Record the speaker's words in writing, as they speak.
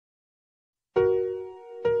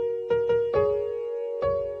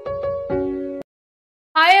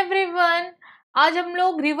आज हम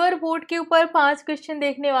लोग रिवर बोट के ऊपर 5 क्वेश्चन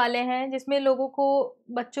देखने वाले हैं, जिसमें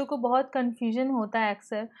बच्चों को बहुत कन्फ्यूजन होता है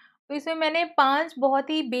अक्सर। तो इसमें मैंने 5 बहुत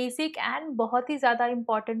ही बेसिक एंड बहुत ही ज़्यादा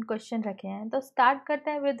इम्पोर्टेंट क्वेश्चन रखे हैं। तो स्टार्ट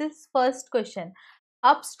करते हैं with this first question.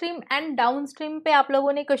 Upstream and downstream पे आप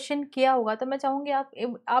लोगों ने क्वेश्चन किया होगा, तो मैं चाहूँगी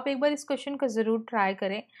आप एक बार इस क्वेश्चन को ज़रूर ट्राई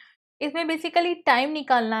करें। इसमें बेसिकली टाइम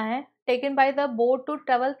निकालना है taken by the boat to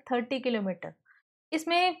travel 30 kilometre.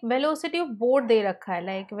 इसमें वेलोसिटी ऑफ बोट दे रखा है,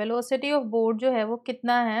 लाइक वेलोसिटी ऑफ बोट जो है वो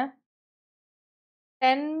कितना है,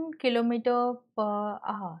 10 किलोमीटर पर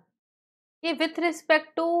आवर। ये विथ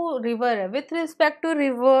रिस्पेक्ट टू रिवर है, with respect to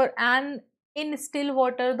river and in still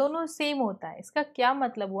water दोनों सेम होता है। इसका क्या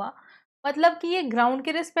मतलब हुआ, मतलब कि ये ग्राउंड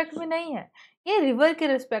के रिस्पेक्ट में नहीं है, ये रिवर के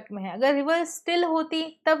रिस्पेक्ट में है। अगर रिवर स्टिल होती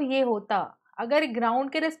तब ये होता, अगर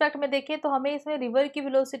ग्राउंड के रिस्पेक्ट में देखें तो हमें इसमें रिवर की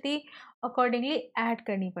वेलोसिटी अकॉर्डिंगली ऐड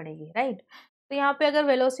करनी पड़ेगी, राइट। तो यहाँ पे अगर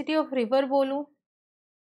वेलोसिटी ऑफ रिवर बोलूँ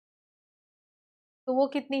तो वो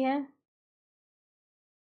कितनी है,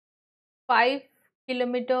 5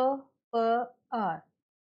 किलोमीटर पर आवर,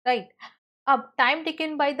 राइट। अब time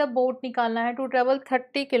taken by the boat निकालना है टू ट्रेवल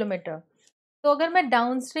 30 किलोमीटर। तो अगर मैं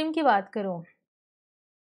डाउन स्ट्रीम की बात करूं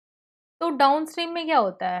तो डाउन स्ट्रीम में क्या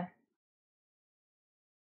होता है,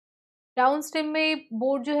 डाउन स्ट्रीम में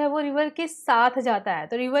बोट जो है वो रिवर के साथ जाता है,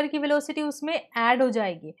 तो रिवर की वेलोसिटी उसमें ऐड हो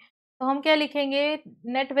जाएगी। तो हम क्या लिखेंगे,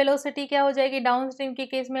 नेट वेलोसिटी क्या हो जाएगी डाउन स्ट्रीम के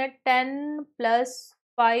केस में, 10 +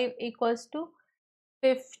 5 =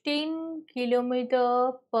 15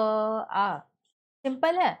 किलोमीटर पर आवर।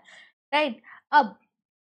 सिंपल है, राइट। अब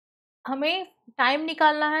हमें टाइम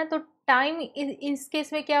निकालना है, तो टाइम इस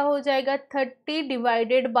केस में क्या हो जाएगा, 30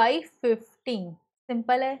 / 15।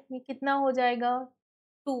 सिंपल है, ये कितना हो जाएगा,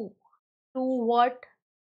 2 2 what,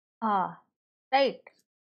 right.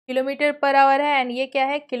 Kilometre per hour है एंड ये क्या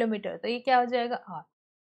है, किलोमीटर, तो ये क्या हो जाएगा, आवर।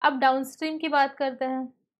 अब डाउनस्ट्रीम की बात करते हैं,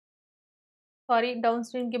 सॉरी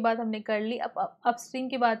डाउनस्ट्रीम की बात हमने कर ली, अब अपस्ट्रीम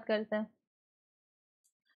की बात करते हैं।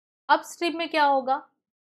 अपस्ट्रीम में क्या होगा,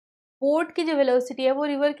 बोट की जो वेलोसिटी है वो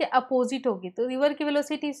रिवर के अपोजिट होगी, तो रिवर की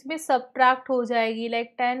वेलोसिटी इसमें सब्ट्रैक्ट हो जाएगी,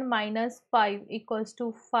 लाइक 10 - 5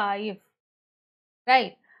 = 5,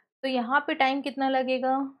 राइट। तो यहाँ पे टाइम कितना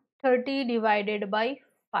लगेगा, 30 /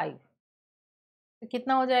 5, तो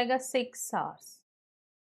कितना हो जाएगा, 6 आवर्स,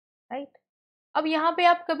 राइट। अब यहाँ पे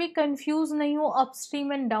आप कभी कंफ्यूज नहीं हो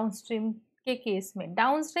अपस्ट्रीम एंड डाउनस्ट्रीम के केस में।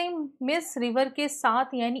 डाउनस्ट्रीम मिस रिवर के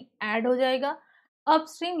साथ यानी ऐड हो जाएगा,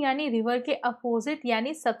 अपस्ट्रीम यानी रिवर के अपोजिट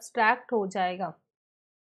यानी सब्सट्रैक्ट हो जाएगा।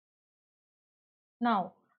 नाउ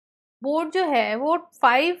बोट जो है वो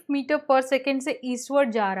 5 मीटर पर सेकेंड से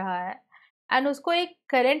ईस्टवर्ड जा रहा है एंड उसको एक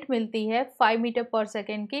करंट मिलती है 5 मीटर पर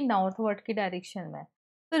सेकेंड की नॉर्थवर्ड की डायरेक्शन में।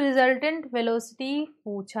 तो रिजल्टेंट वेलोसिटी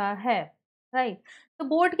पूछा है, राइट। तो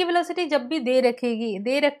बोट की वेलोसिटी जब भी दे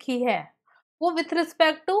रखी है वो विथ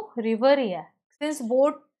रिस्पेक्ट टू रिवर ही है, सिंस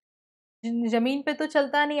बोट जमीन पे तो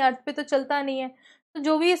चलता नहीं, अर्थ पे तो चलता नहीं है, तो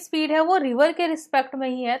जो भी स्पीड है वो रिवर के रिस्पेक्ट में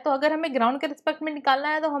ही है। तो अगर हमें ग्राउंड के रिस्पेक्ट में निकालना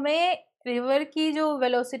है तो हमें रिवर की जो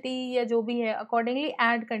वेलोसिटी या जो भी है अकॉर्डिंगली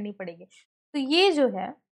ऐड करनी पड़ेगी। तो ये जो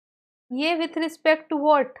है ये with respect to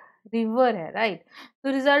what, river है, राइट। तो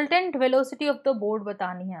resultant velocity of the boat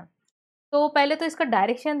बतानी है। तो पहले तो इसका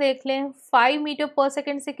डायरेक्शन देख लें, 5 मीटर पर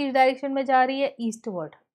सेकेंड से किस डायरेक्शन में जा रही है,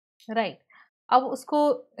 ईस्टवर्ड, राइट। अब उसको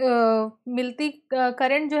मिलती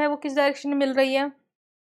करंट जो है वो किस डायरेक्शन में मिल रही है,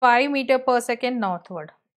 5 मीटर पर सेकेंड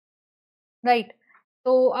नॉर्थवर्ड, राइट।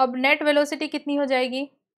 तो अब नेट वेलोसिटी कितनी हो जाएगी,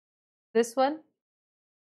 दिस वन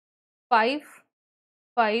 5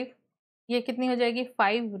 5, ये कितनी हो जाएगी,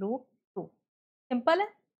 5√2। सिंपल है,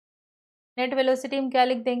 नेट वेलोसिटी हम क्या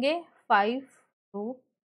लिख देंगे,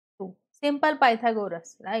 5√2। Simple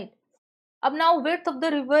Pythagoras, right. अब now width of the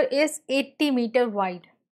river is 80 metre wide,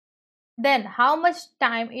 then how much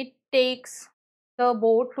time it takes the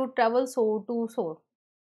boat to travel शोर टू शोर,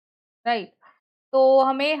 राइट। तो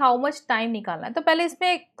हमें हाउ मच टाइम निकालना है। तो पहले इसमें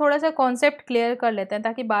एक थोड़ा सा कॉन्सेप्ट क्लियर कर लेते हैं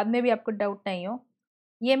ताकि बाद में भी आपको डाउट नहीं हो।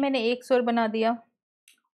 ये मैंने एक शोर बना दिया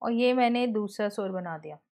और ये मैंने दूसरा शोर बना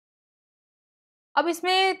दिया। अब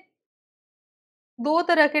इसमें दो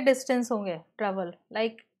तरह के डिस्टेंस होंगे ट्रेवल,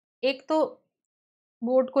 लाइक एक तो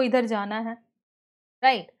बोट को इधर जाना है,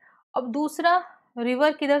 राइट। अब दूसरा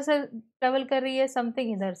रिवर किधर से ट्रेवल कर रही है,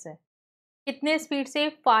 समथिंग इधर से, कितने स्पीड से,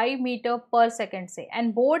 5 मीटर पर सेकेंड से,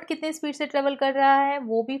 एंड बोट कितने स्पीड से ट्रेवल कर रहा है,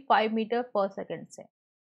 वो भी 5 मीटर पर सेकेंड से।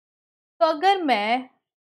 तो अगर मैं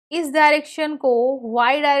इस डायरेक्शन को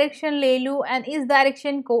y डायरेक्शन ले लूँ एंड इस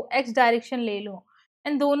डायरेक्शन को x डायरेक्शन ले लूँ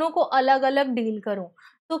एंड दोनों को अलग अलग डील करूँ,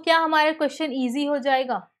 तो क्या हमारा क्वेश्चन इजी हो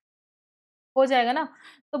जाएगा ना।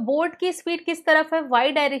 तो बोट की स्पीड किस तरफ है,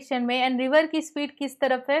 y डायरेक्शन में, एंड रिवर की स्पीड किस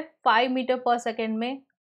तरफ है, 5 मीटर पर सेकेंड में,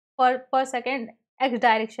 पर सेकेंड x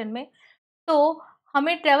डायरेक्शन में। तो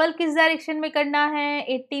हमें ट्रेवल किस डायरेक्शन में करना है,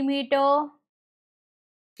 80 मीटर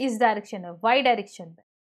इस डायरेक्शन में, वाई डायरेक्शन में।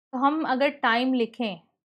 तो हम अगर टाइम लिखें,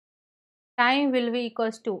 time will be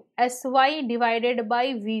equals to S Y divided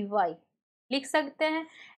by we Y, लिख सकते हैं।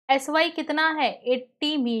 एस वाई कितना है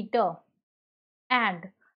 80 मीटर एंड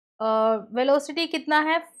वेलोसिटी कितना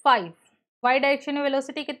है 5, वाई डायरेक्शन में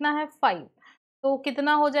वेलोसिटी कितना है 5, तो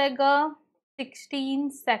कितना हो जाएगा 16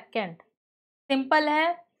 सेकेंड। सिंपल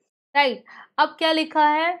है, राइट। अब क्या लिखा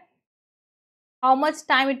है, how much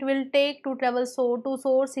time it will take to travel सोर टू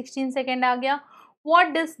सोर, 16 सेकेंड आ गया। What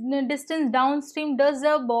distance down stream does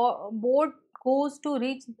the boat goes to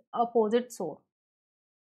reach opposite सोर।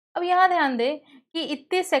 अब यहाँ ध्यान दें कि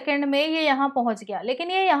इतने सेकंड में ये यहाँ पहुंच गया,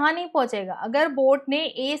 लेकिन ये यहाँ नहीं पहुंचेगा। अगर बोट ने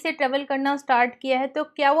ए से ट्रेवल करना स्टार्ट किया है तो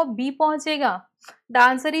क्या वो बी पहुंचेगा? The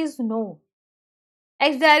answer is no.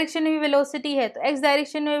 X direction में भी वेलोसिटी है, तो एक्स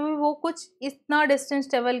डायरेक्शन में भी वो कुछ इतना डिस्टेंस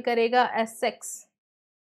ट्रेवल करेगा, एस एक्स,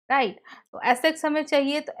 राइट। तो एस एक्स हमें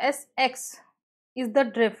चाहिए, तो S x is the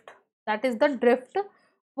drift, that is the drift.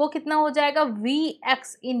 वो कितना हो जाएगा we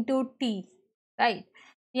x into T, right.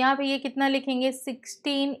 यहाँ पे ये कितना लिखेंगे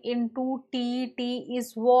 16 into T, T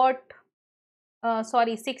is what,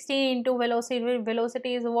 sorry 16 into velocity,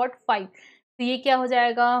 velocity is what 5, तो ये क्या हो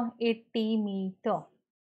जाएगा 80 मीटर।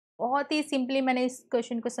 बहुत ही सिंपली मैंने इस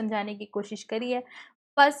क्वेश्चन को समझाने की कोशिश करी है।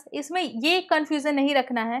 बस इसमें ये कंफ्यूजन नहीं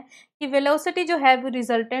रखना है कि वेलोसिटी जो है वो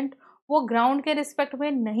रिजल्टेंट वो ग्राउंड के रिस्पेक्ट में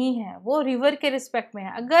नहीं है, वो रिवर के रिस्पेक्ट में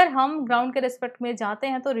है। अगर हम ग्राउंड के रिस्पेक्ट में जाते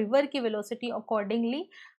हैं तो रिवर की वेलोसिटी अकॉर्डिंगली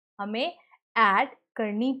हमें ऐड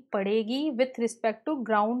करनी पड़ेगी with respect to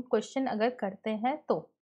ground question अगर करते हैं तो।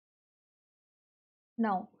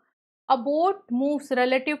 Now a boat moves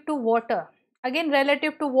relative to water, again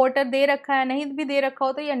relative to water दे रखा है, नहीं भी दे रखा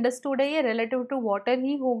हो तो ये अंडरस्टूड है, ये रिलेटिव टू वाटर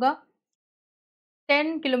ही होगा।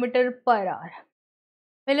 10 kilometre per hour,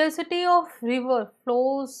 velocity of river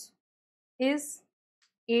flows is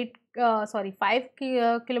 5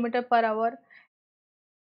 kilometre per hour.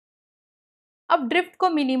 अब ड्रिफ्ट को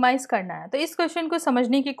मिनिमाइज करना है, तो इस क्वेश्चन को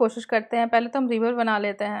समझने की कोशिश करते हैं। पहले तो हम रिवर बना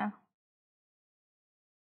लेते हैं।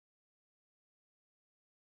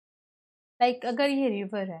 लाइक अगर ये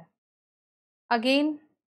रिवर है, अगेन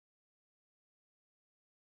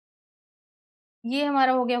ये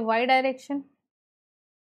हमारा हो गया वाई डायरेक्शन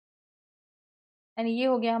एंड ये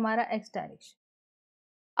हो गया हमारा एक्स डायरेक्शन।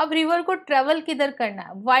 अब रिवर को ट्रेवल किधर करना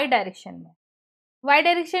है, वाई डायरेक्शन में। वाई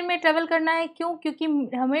डायरेक्शन में ट्रेवल करना है, क्यों? क्योंकि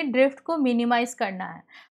हमें ड्रिफ्ट को मिनिमाइज करना है।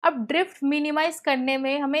 अब ड्रिफ्ट मिनिमाइज करने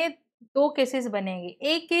में हमें दो केसेस बनेंगे।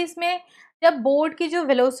 एक केस में जब बोट की जो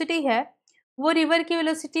वेलोसिटी है वो रिवर की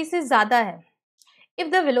वेलोसिटी से ज़्यादा है, if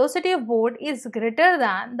the velocity of boat is greater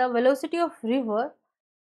than the velocity of river,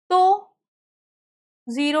 तो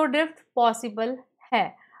ज़ीरो ड्रिफ्ट पॉसिबल है।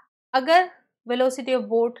 अगर वेलोसिटी ऑफ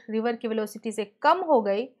बोट रिवर की वेलोसिटी से कम हो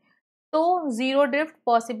गई तो ज़ीरो ड्रिफ्ट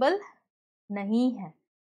पॉसिबल नहीं है,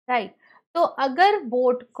 राइट। तो अगर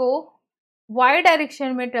बोट को वाई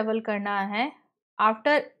डायरेक्शन में ट्रेवल करना है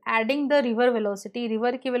after adding the river velocity,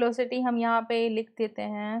 river की वेलोसिटी हम यहाँ पे लिख देते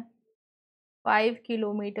हैं 5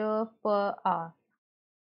 किलोमीटर पर आवर,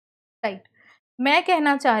 राइट। मैं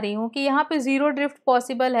कहना चाह रही हूँ कि यहाँ पे ज़ीरो ड्रिफ्ट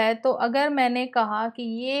पॉसिबल है, तो अगर मैंने कहा कि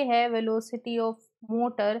ये है velocity of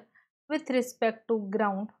motor with respect to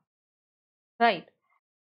ground, right,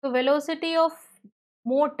 तो velocity of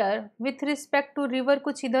motor with respect to river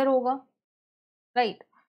कुछ इधर होगा, राइट।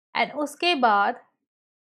 एंड उसके बाद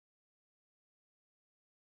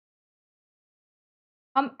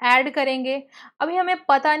हम ऐड करेंगे। अभी हमें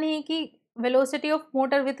पता नहीं कि velocity of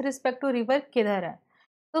motor with respect to river किधर है,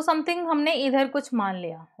 तो समथिंग हमने इधर कुछ मान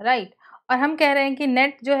लिया, राइट। और हम कह रहे हैं कि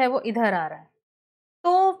नेट जो है वो इधर आ रहा है,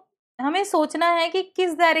 तो हमें सोचना है कि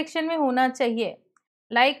किस डायरेक्शन में होना चाहिए।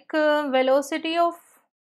 Like velocity of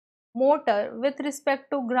motor with respect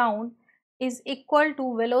to ground is equal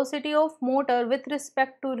to velocity of motor with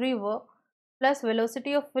respect to river plus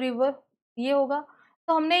velocity of river, ये होगा।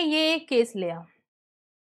 तो हमने ये एक केस लिया,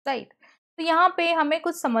 राइट। तो यहाँ पे हमें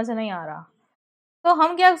कुछ समझ नहीं आ रहा, तो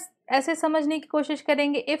हम क्या ऐसे समझने की कोशिश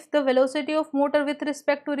करेंगे, if the velocity of motor with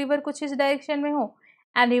respect to river कुछ इस डायरेक्शन में हो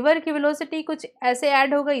एंड रिवर की वेलोसिटी कुछ ऐसे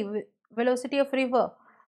ऐड हो गई वेलोसिटी ऑफ रिवर,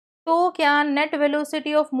 तो क्या net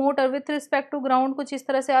velocity of motor with respect to ground कुछ इस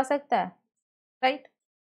तरह से आ सकता है, राइट।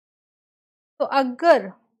 तो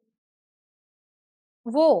अगर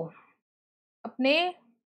वो अपने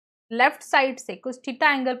लेफ्ट साइड से कुछ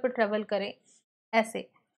थीटा एंगल पर ट्रेवल करे ऐसे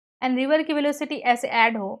एंड रिवर की वेलोसिटी ऐसे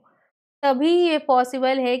ऐड हो, तभी ये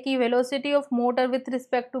पॉसिबल है कि velocity of motor with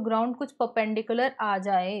respect to ground कुछ परपेंडिकुलर आ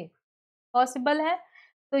जाए, पॉसिबल है।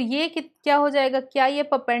 तो ये क्या हो जाएगा, क्या ये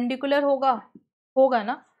परपेंडिकुलर होगा? होगा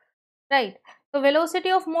ना, राइट। तो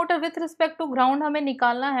velocity of motor with respect to ground हमें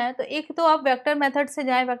निकालना है, तो एक तो आप वेक्टर मेथड से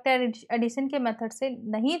जाएं, वेक्टर एडिशन के मेथड से,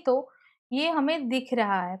 नहीं तो ये हमें दिख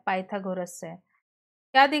रहा है पाइथागोरस से।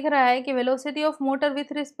 क्या दिख रहा है कि velocity of motor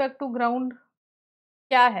with respect to ground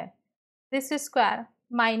क्या है, this square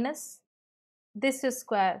minus this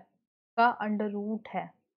square का अंडर रूट है।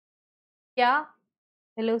 क्या?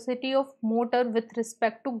 Velocity of motor with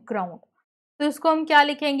respect to ground. तो इसको हम क्या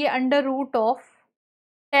लिखेंगे, under root of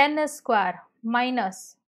 10 square minus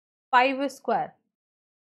 5 square.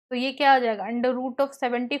 तो ये क्या आ जाएगा, अंडर रूट ऑफ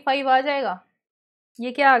 75 आ जाएगा।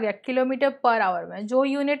 ये क्या आ गया, किलोमीटर पर आवर में, जो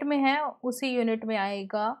यूनिट में है उसी यूनिट में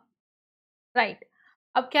आएगा, राइट।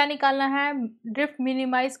 अब क्या निकालना है, ड्रिफ्ट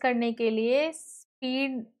मिनिमाइज करने के लिए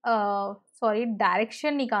स्पीड, सॉरी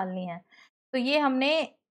डायरेक्शन निकालनी है। तो ये हमने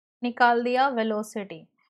निकाल दिया वेलोसिटी।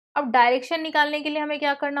 अब डायरेक्शन निकालने के लिए हमें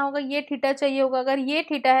क्या करना होगा, ये थीटा चाहिए होगा। अगर ये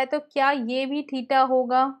थीटा है तो क्या ये भी थीटा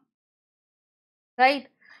होगा, राइट।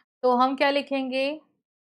 तो हम क्या लिखेंगे,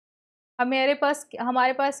 हमारे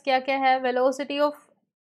पास क्या क्या है, वेलोसिटी ऑफ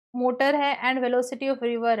मोटर है एंड वेलोसिटी ऑफ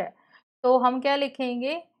रिवर है। तो हम क्या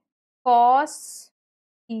लिखेंगे, cos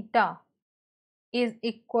theta is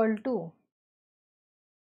equal to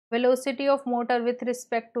velocity of motor with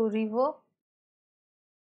respect to river.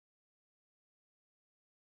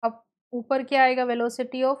 अब ऊपर क्या आएगा,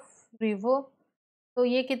 वेलोसिटी ऑफ रिवर। तो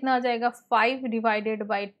ये कितना आ जाएगा, 5 डिवाइडेड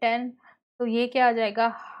बाई 10। तो ये क्या आ जाएगा,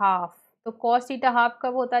 हाफ। तो कॉस थीटा हाफ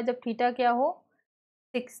कब होता है, जब थीटा क्या हो,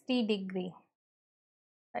 60 डिग्री,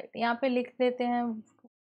 राइट। यहाँ पे लिख देते हैं।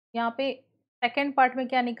 यहाँ पे सेकेंड पार्ट में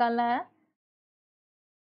क्या निकालना है,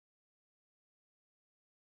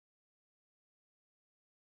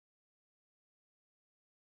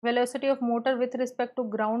 velocity of motor with respect to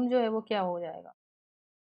ground जो है वो क्या हो जाएगा,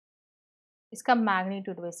 इसका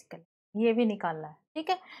मैग्नीट्यूड बेसिकली ये भी निकालना है, ठीक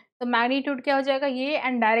है। तो मैग्नीट्यूड क्या हो जाएगा ये,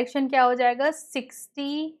 एंड डायरेक्शन क्या हो जाएगा,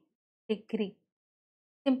 60 डिग्री।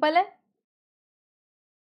 सिंपल है।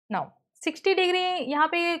 नाउ 60 डिग्री यहाँ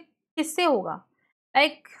पे किससे होगा,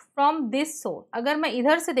 लाइक फ्रॉम दिस सोर्स। अगर मैं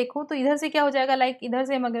इधर से देखूँ तो इधर से क्या हो जाएगा, लाइक इधर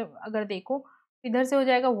से अगर अगर देखूँ तो इधर से हो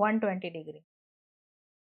जाएगा 120 degree.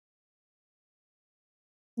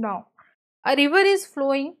 Now a river is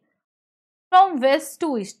flowing from waste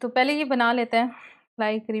to east. तो पहले ये बना लेते हैं,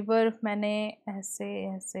 लाइक रिवर मैंने ऐसे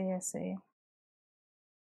ऐसे ऐसे,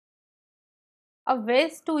 अब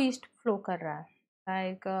वेस्ट टू ईस्ट फ्लो कर रहा है,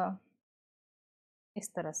 लाइक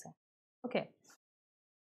इस तरह से, ओके।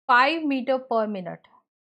 5 मीटर पर मिनट,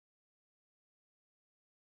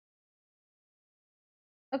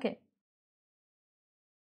 ओके।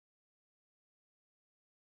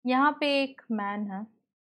 यहाँ पे एक मैन है,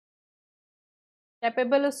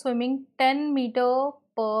 कैपेबल ऑफ स्विमिंग 10 मीटर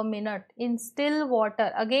पर minute in still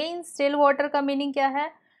water. Again still water का मीनिंग क्या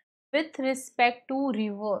है, with respect to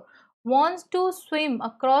river, wants to swim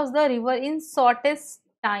across the river in shortest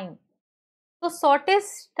time। तो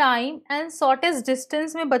shortest time and shortest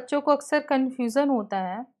distance में बच्चों को अक्सर कंफ्यूजन होता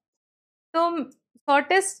है। तो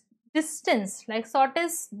shortest distance like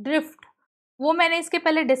shortest drift, वो मैंने इसके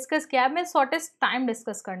पहले डिस्कस किया, मैं शॉर्टेस्ट टाइम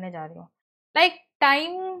डिस्कस करने जा रही हूँ। लाइक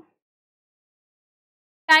टाइम,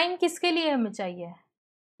 टाइम किसके लिए हमें चाहिए,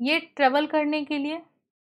 ये ट्रेवल करने के लिए,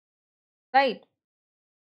 राइट।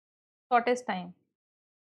 शॉर्टेस्ट टाइम,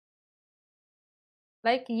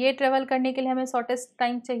 लाइक ये ट्रेवल करने के लिए हमें शॉर्टेस्ट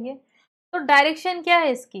टाइम चाहिए। तो डायरेक्शन क्या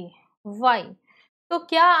है इसकी, वाई। तो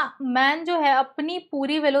क्या मैन जो है अपनी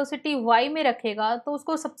पूरी वेलोसिटी वाई में रखेगा तो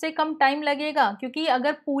उसको सबसे कम टाइम लगेगा, क्योंकि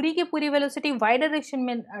अगर पूरी की पूरी वेलोसिटी वाई डायरेक्शन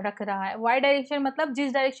में रख रहा है, वाई डायरेक्शन मतलब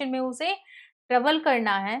जिस डायरेक्शन में उसे ट्रेवल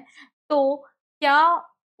करना है, तो क्या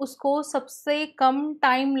उसको सबसे कम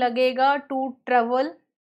टाइम लगेगा to travel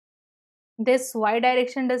this Y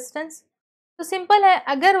direction distance. तो सिंपल है,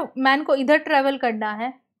 अगर मैन को इधर ट्रेवल करना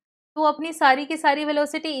है तो अपनी सारी की सारी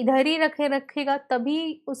वेलोसिटी इधर ही रखेगा,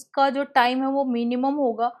 तभी उसका जो टाइम है वो मिनिमम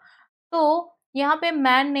होगा। तो यहाँ पे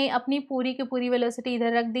मैन ने अपनी पूरी की पूरी वेलोसिटी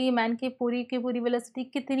इधर रख दी। मैन की पूरी वेलोसिटी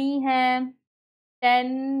कितनी है,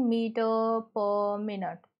 10 मीटर पर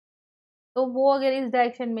मिनट। तो वो अगर इस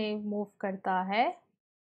डायरेक्शन में मूव करता है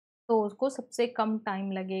तो उसको सबसे कम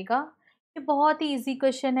टाइम लगेगा। ये बहुत ही इजी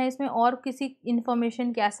क्वेश्चन है, इसमें और किसी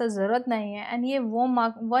इंफॉर्मेशन की ऐसा ज़रूरत नहीं है, एंड ये वो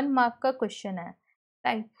 1 मार्क का क्वेश्चन है,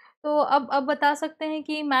 राइट। तो अब बता सकते हैं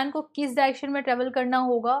कि मैन को किस डायरेक्शन में ट्रेवल करना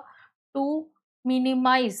होगा to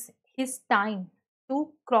minimise his time to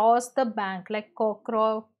cross the bank, like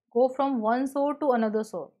go from one शोर टू अनदर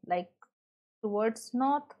शोर, लाइक टूवर्ड्स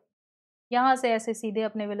नॉर्थ। यहाँ से ऐसे सीधे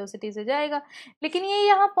अपने वेलोसिटी से जाएगा, लेकिन ये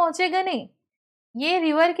यहाँ पहुँचेगा नहीं। ये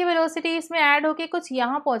रिवर की वेलोसिटी इसमें ऐड होके कुछ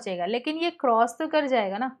यहाँ पहुँचेगा, लेकिन ये क्रॉस तो कर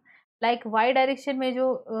जाएगा ना। लाइक वाई डायरेक्शन में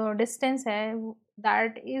जो डिस्टेंस है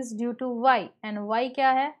that is due to Y, and Y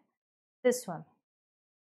क्या है, दिस वन,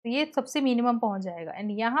 तो ये सबसे मिनिमम पहुंच जाएगा।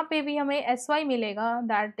 एंड यहाँ पे भी हमें एस वाई मिलेगा,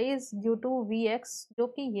 that is due to we x, जो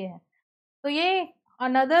कि ये है। तो ये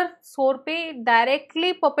अनदर सोर पे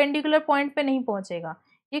डायरेक्टली परपेंडिकुलर पॉइंट पे नहीं पहुंचेगा,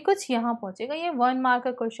 ये कुछ यहाँ पहुंचेगा। ये 1 मार्क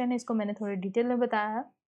का क्वेश्चन है, इसको मैंने थोड़ी डिटेल में बताया है।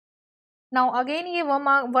 नाउ अगेन ये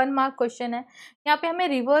 1 मार्क क्वेश्चन है, यहाँ पे हमें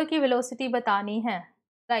रिवर की वेलोसिटी बतानी है,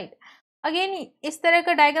 राइट। अगेन इस तरह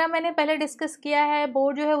का डायग्राम मैंने पहले डिस्कस किया है।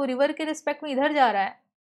 बोट जो है वो रिवर के रिस्पेक्ट में इधर जा रहा है,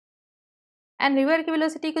 एंड रिवर की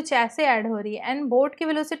वेलोसिटी कुछ ऐसे ऐड हो रही है, एंड बोट की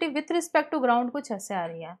velocity with respect to ground कुछ ऐसे आ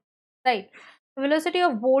रही है, right. Velocity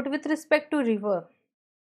of boat with respect to river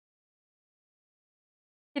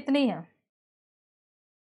कितनी है,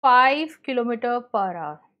 5 kilometre per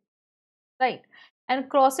hour, right, and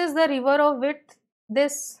crosses the river of width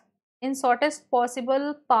this in shortest possible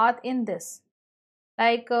path in this,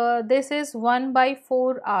 like this is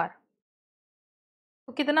 1/4 hour,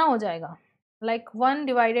 तो कितना हो जाएगा, like 1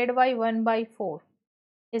 divided by 1/4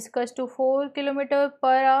 is equals to 4 kilometre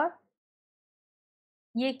per hour.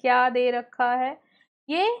 ये क्या दे रखा है,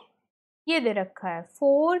 ये दे रखा है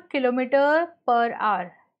 4 किलोमीटर पर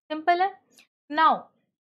आवर, सिंपल है। नाउ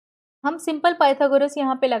हम सिंपल पाइथागोरस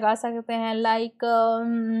यहाँ पे लगा सकते हैं, लाइक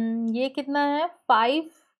ये कितना है 5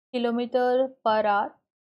 किलोमीटर पर आवर,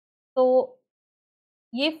 तो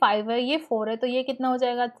ये 5 है, ये 4 है, तो ये कितना हो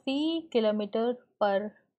जाएगा 3 किलोमीटर पर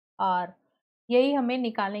आवर। यही हमें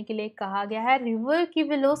निकालने के लिए कहा गया है। रिवर की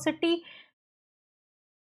वेलोसिटी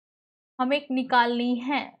हमें निकालनी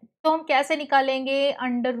है, तो हम कैसे निकालेंगे,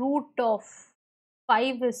 under root of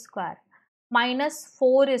 5 square minus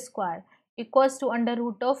 4 square equals to under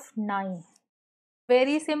root of 9।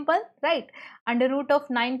 Very simple, right. Under root of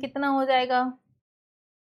 9 कितना हो जाएगा,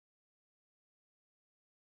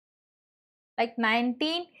 लाइक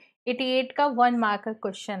 1988 का 1 मार्क का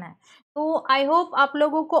क्वेश्चन है। तो आई होप आप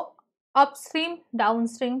लोगों को upstream,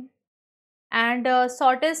 downstream and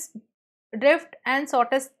shortest drift and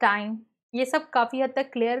shortest time, ये सब काफ़ी हद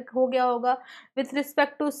तक क्लियर हो गया होगा। With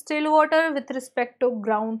respect to still water, with respect to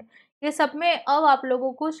ground, ये सब में अब आप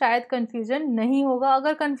लोगों को शायद कन्फ्यूजन नहीं होगा।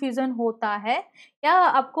 अगर कन्फ्यूजन होता है या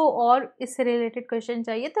आपको और इससे रिलेटेड क्वेश्चन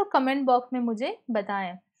चाहिए तो कमेंट बॉक्स में मुझे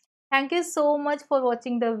बताएं। Thank you so much for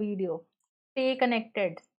watching the video. Stay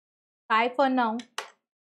connected. Bye for now.